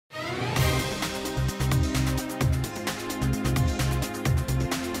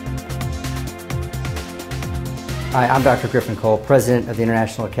Hi, I'm Dr. Griffin Cole, President of the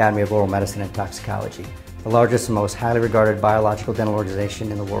International Academy of Oral Medicine and Toxicology, the largest and most highly regarded biological dental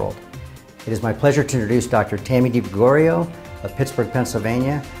organization in the world. It is my pleasure to introduce Dr. Tammy DeGregorio of Pittsburgh,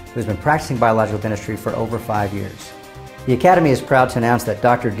 Pennsylvania, who has been practicing biological dentistry for over 5 years. The Academy is proud to announce that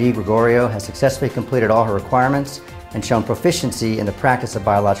Dr. DeGregorio has successfully completed all her requirements and shown proficiency in the practice of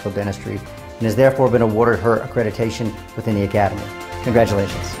biological dentistry and has therefore been awarded her accreditation within the Academy.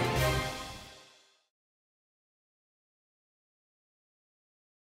 Congratulations.